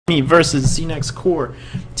Me versus ZeNEXcOre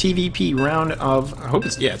TvP round of, I hope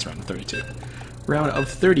it's, yeah, it's round of 32. Round of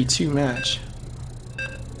 32 match.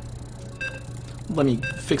 Let me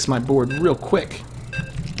fix my board real quick.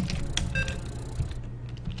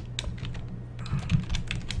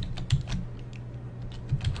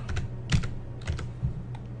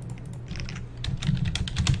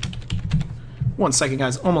 One second,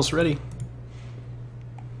 guys, almost ready.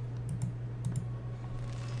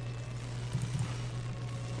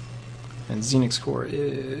 And ZeNEXcOre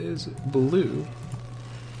is blue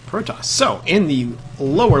Protoss. So, in the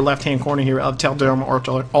lower left-hand corner here of Telderm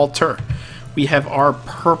Altar, we have our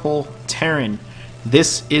purple Terran.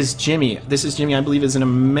 This is Jimmy. This is Jimmy, I believe, is an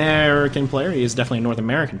American player. He is definitely a North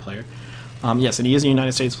American player. Yes, and he is a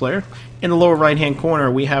United States player. In the lower right-hand corner,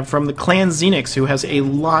 we have from the clan ZeNEX, who has a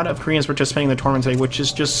lot of Koreans participating in the tournament today, which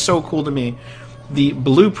is just so cool to me. The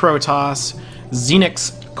blue Protoss,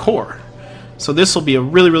 ZeNEXcOre. So this will be a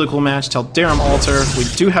really, really cool match. Telderm Altar. We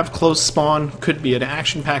do have close spawn. Could be an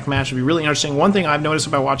action-packed match. It'll be really interesting. One thing I've noticed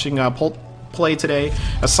about watching Pult play today,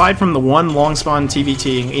 aside from the one long spawn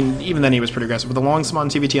TvT, and even then he was pretty aggressive, but the long spawn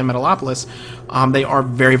TvT on Metalopolis, they are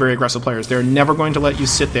very, very aggressive players. They're never going to let you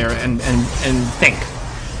sit there and think.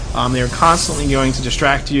 They're constantly going to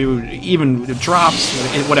distract you, even drops,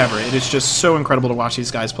 whatever. It is just so incredible to watch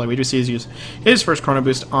these guys play. We do see his use his first Chrono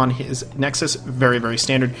Boost on his Nexus, very, very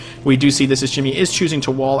standard. We do see ThisIsJimmy is choosing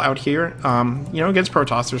to wall out here. You know, against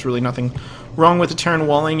Protoss, there's really nothing wrong with the Terran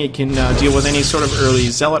walling. It can deal with any sort of early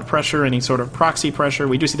Zealot pressure, any sort of proxy pressure.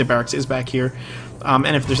 We do see the barracks is back here.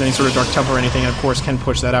 And if there's any sort of Dark Temple or anything, it of course can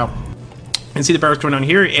push that out. And see the barracks going on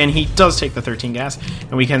here, and he does take the 13 gas,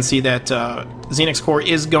 and we can see that ZeNEXcOre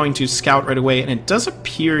is going to scout right away, and it does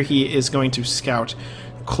appear he is going to scout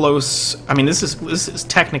close. I mean, this is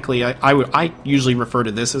technically, I usually refer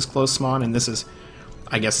to this as close spawn, and this is,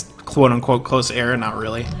 I guess, quote unquote close air, not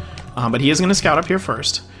really, but he is going to scout up here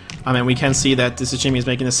first. And we can see that ThisIsJimmy is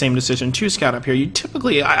making the same decision to scout up here. You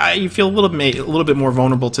typically, you feel a little bit more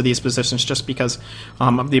vulnerable to these positions just because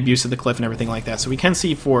of the abuse of the cliff and everything like that. So we can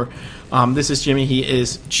see for ThisIsJimmy, he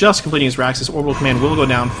is just completing his racks. His orbital command will go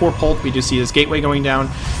down. For Pult, we do see his gateway going down.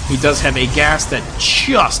 He does have a gas that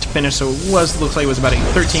just finished, so it looks like it was about a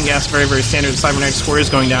 13 gas, very, very standard. ZeNEXcOre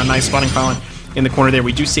is going down. Nice spotting pylon in the corner there.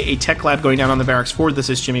 We do see a tech lab going down on the barracks for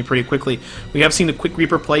ThisIsJimmy pretty quickly. We have seen the Quick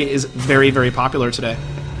Reaper play is very, very popular today.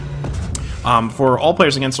 For all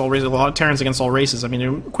players against all races, a lot of Terrans against all races. I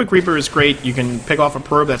mean, Quick Reaper is great. You can pick off a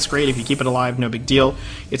probe, that's great. If you keep it alive, no big deal.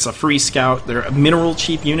 It's a free scout. They're mineral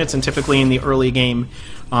cheap units, and typically in the early game,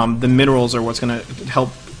 the minerals are what's going to help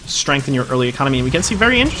strengthen your early economy. And we can see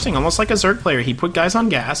very interesting, almost like a Zerg player. He put guys on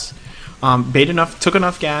gas, took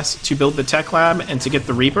enough gas to build the tech lab and to get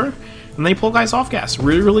the Reaper, and they pull guys off gas.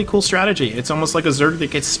 Really, really cool strategy. It's almost like a Zerg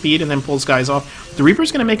that gets speed and then pulls guys off. The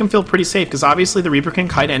Reaper's going to make him feel pretty safe, because obviously the Reaper can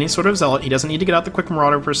kite any sort of Zealot. He doesn't need to get out the Quick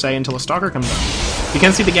Marauder per se until a Stalker comes out. You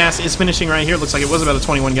can see the gas is finishing right here. It looks like it was about a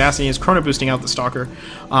 21 gas, and he is Chrono Boosting out the Stalker.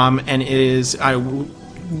 And is...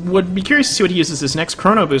 would be curious to see what he uses his next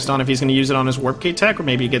Chrono Boost on, if he's going to use it on his Warp Gate tech, or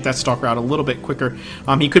maybe get that Stalker out a little bit quicker.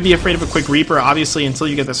 He could be afraid of a quick Reaper. Obviously, until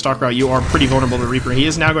you get that Stalker out, you are pretty vulnerable to Reaper. He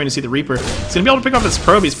is now going to see the Reaper. He's going to be able to pick off his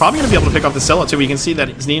probe. He's probably going to be able to pick off the Zealot, too. We can see that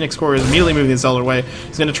ZeNEXcOre is immediately moving the Zealot away.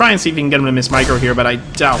 He's going to try and see if he can get him to miss micro here, but I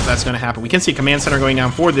doubt that's going to happen. We can see Command Center going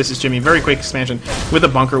down for ThisIsJimmy. Very quick expansion with a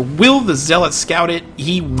bunker. Will the Zealot scout it?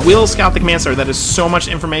 He will scout the Command Center. That is so much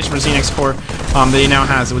information for ZeNEXcOre that he now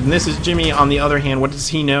has. With ThisIsJimmy, on the other hand, what does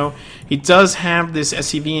he know? He does have this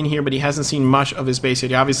SCV in here, but he hasn't seen much of his base yet.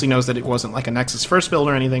 He obviously knows that it wasn't like a Nexus first build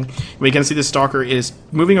or anything. We can see the Stalker is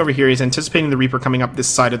moving over here. He's anticipating the Reaper coming up this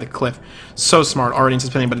side of the cliff. So smart, already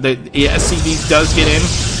anticipating, but the SCV does get in.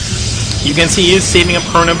 You can see he is saving up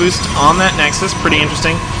Chrono Boost on that Nexus. Pretty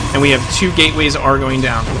interesting. And we have two gateways are going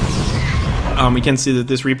down. We can see that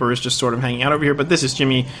this Reaper is just sort of hanging out over here, but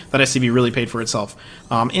ThisIsJimmy, that SCV really paid for itself.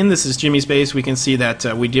 In ThisIsJimmy's base, we can see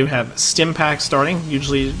that we do have Stim Pack starting,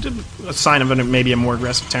 usually a sign of maybe a more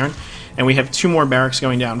aggressive Terran. And we have two more barracks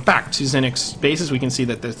going down. Back to ZeNEX bases, we can see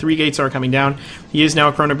that the 3 gates are coming down. He is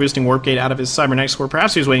now Chrono Boosting Warp Gate out of his ZeNEXcOre.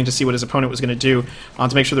 Perhaps he was waiting to see what his opponent was going to do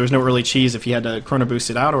to make sure there was no early cheese if he had to Chrono Boost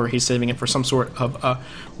it out, or he's saving it for some sort of a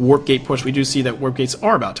Warp Gate push. We do see that Warp Gates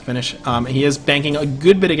are about to finish. He is banking a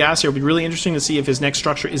good bit of gas here. It'll be really interesting to see if his next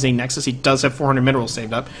structure is a Nexus. He does have 400 minerals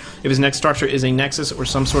saved up. If his next structure is a Nexus or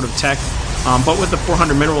some sort of tech. But with the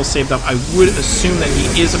 400 minerals saved up, I would assume that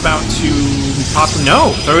he is about to possibly...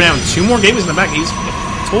 No! Throw down 2 more gateways in the back. He's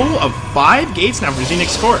a total of 5 gates now for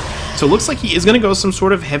ZeNEXcOre. So it looks like he is going to go some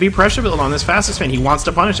sort of heavy pressure build on this fastest fan. He wants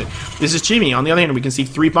to punish it. This is Jimmy. On the other hand, we can see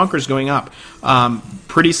 3 bunkers going up.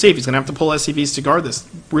 Pretty safe. He's going to have to pull SCVs to guard this.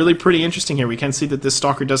 Really pretty interesting here. We can see that this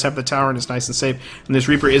Stalker does have the tower and is nice and safe. And this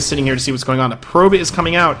Reaper is sitting here to see what's going on. The probe is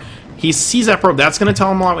coming out. He sees that probe. That's going to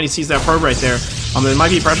tell him a lot when he sees that probe right there. There might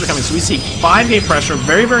be pressure coming. So we see 5-gate pressure.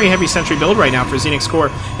 Very, very heavy sentry build right now for ZeNEXcOre.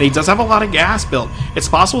 And he does have a lot of gas built. It's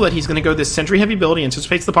possible that he's going to go this sentry heavy build. He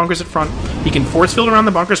anticipates the bunkers at front. He can force field around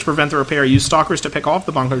the bunkers to prevent the repair. Use Stalkers to pick off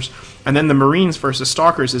the bunkers. And then the Marines versus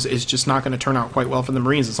Stalkers is just not going to turn out quite well for the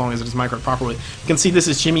Marines as long as it is microed properly. You can see this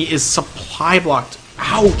is Jimmy is supply blocked.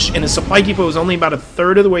 Ouch! And his supply depot is only about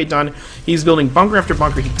 1/3 of the way done. He's building bunker after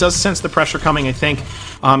bunker. He does sense the pressure coming, I think.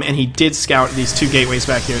 And he did scout these 2 gateways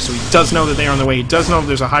back here, so he does know that they are on the way. He does know that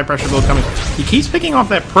there's a high pressure build coming. He keeps picking off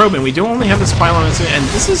that probe, and we do only have this pylon, and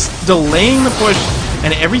this is delaying the push.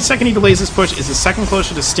 And every second he delays this push is a second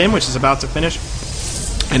closer to stim, which is about to finish.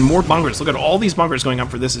 And more bunkers. Look at all these bunkers going up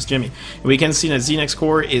for This Is Jimmy. And we can see that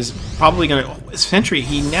ZeNEXcOre is probably going to... Sentry,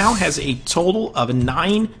 he now has a total of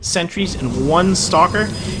 9 sentries and 1 Stalker.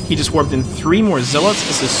 He just warped in 3 more Zealots.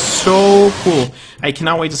 This is so cool. I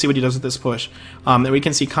cannot wait to see what he does with this push. And we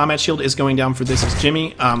can see Combat Shield is going down for This Is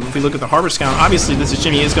Jimmy. If we look at the Harbor Scout, obviously This Is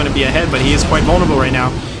Jimmy is going to be ahead, but he is quite vulnerable right now.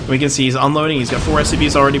 And we can see he's unloading. He's got 4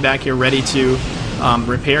 SCVs already back here ready to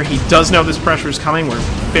repair. He does know this pressure is coming.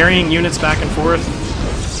 We're burying units back and forth.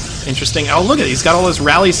 Interesting. Oh, look at it. He's got all his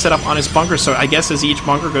rallies set up on his bunker, so I guess as each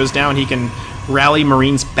bunker goes down, he can rally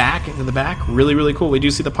Marines back into the back. Really, really cool. We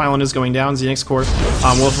do see the pylon is going down. ZeNEXcOre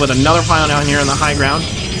will put another pylon down here on the high ground.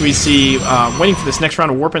 We see, waiting for this next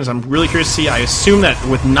round of warp-ins. I'm really curious to see. I assume that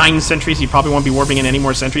with 9 sentries, he probably won't be warping in any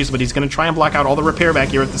more sentries, but he's going to try and block out all the repair back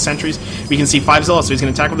here with the sentries. We can see 5 Zealots, so he's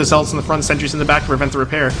going to attack with the Zealots in the front, sentries in the back to prevent the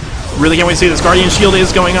repair. Really can't wait to see this. Guardian Shield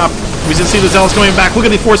is going up. We can see the Zealots going back. Look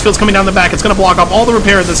at the force fields coming down the back. It's going to block up all the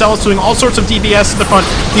repair. The Zealots doing all sorts of DPS at the front.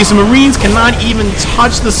 These Marines cannot even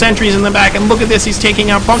touch the sentries in the back. And look at this. He's taking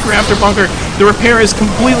out bunker after bunker. The repair is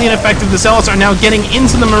completely ineffective. The Zealots are now getting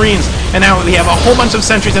into the Marines. And now we have a whole bunch of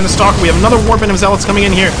sentries and a Stalker. We have another warping of Zealots coming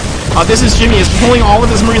in here. This is Jimmy is pulling all of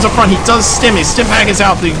his Marines up front. He does stim. His stim pack is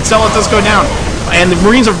out. The Zealot does go down. And the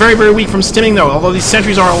Marines are very, very weak from stimming, though, although these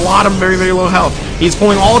sentries are a lot of very, very low health. He's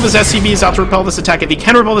pulling all of his SCVs out to repel this attack. If he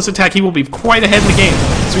can repel this attack, he will be quite ahead in the game.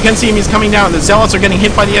 So we can see him, he's coming down. The Zealots are getting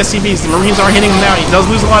hit by the SCVs. The Marines are hitting him down. He does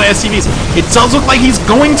lose a lot of SCVs. It does look like he's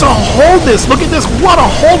going to hold this. Look at this. What a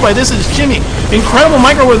hold by This Is Jimmy. Incredible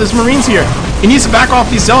micro with his Marines here. He needs to back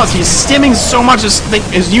off these Zealots. He's stimming so much.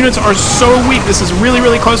 His units are so weak. This is really,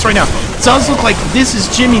 really close right now. It does look like This Is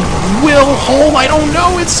Jimmy will hold. I don't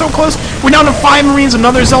know. It's so close. We're down to 5 Marines.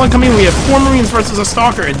 Another Zealot coming in. We have 4 Marines versus a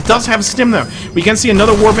Stalker. It does have stim, though. We can see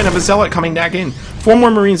another warping of a Zealot coming back in. 4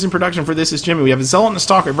 more Marines in production for This Is Jimmy. We have a Zealot and a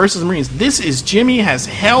Stalker versus Marines. This Is Jimmy has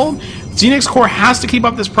held. ZeNEXcOre has to keep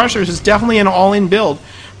up this pressure. This is definitely an all-in build.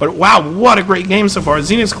 But wow, what a great game so far.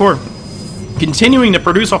 ZeNEXcOre continuing to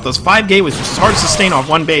produce off those 5 gateways, which is hard to sustain off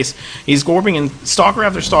one base. He's warping in Stalker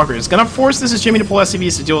after Stalker. It's going to force This Is Jimmy to pull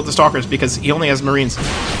SCVs to deal with the Stalkers because he only has Marines.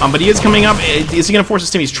 But he is coming up. Is he going to force a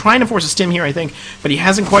stim? He's trying to force a stim here, I think, but he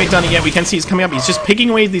hasn't quite done it yet. We can see he's coming up. He's just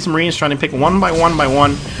picking away at these Marines, trying to pick one by one by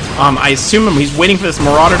one. I assume he's waiting for this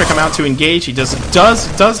Marauder to come out to engage. He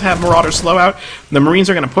does have Marauder slow out. The Marines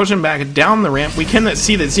are going to push him back down the ramp. We can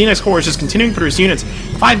see that ZeNEXcOre is just continuing to produce units.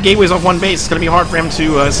 5 gateways off one base. It's going to be hard for him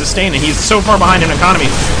to sustain, and he's so far behind in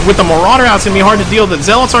economy. With the Marauder out, it's going to be hard to deal. The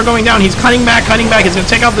Zealots are going down. He's cutting back. He's going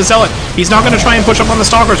to take out the Zealot. He's not going to try and push up on the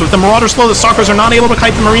Stalkers. With the Marauder slow, the Stalkers are not able to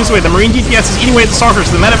kite the Marines away. The Marine DPS is eating away at the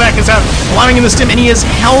Stalkers. The medevac is out, allowing him to stim, and he has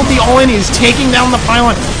held the all-in. He's taking down the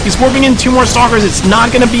pylon. He's warping in 2 more Stalkers. It's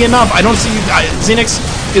not going to be enough. I don't see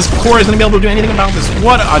ZeNEXcOre is going to be able to do anything about this.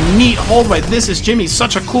 What a neat hold by This Is Jimmy.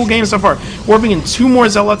 Such a cool game so far. Warping in 2 more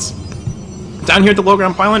Zealots down here at the low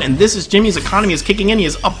ground pylon, and This Is Jimmy's economy is kicking in. He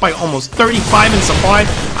is up by almost 35 in supply.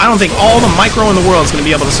 I don't think all the micro in the world is going to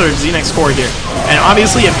be able to serve ZeNEXcOre here. And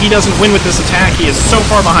obviously, if he doesn't win with this attack, he is so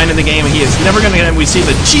far behind in the game, and he is never going to get him. We see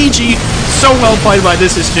the GG. So well played by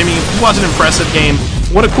This Is Jimmy. What an impressive game.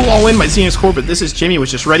 What a cool all-in by ZeNEXcOre, but This Is Jimmy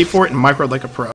was just ready for it and microed like a pro.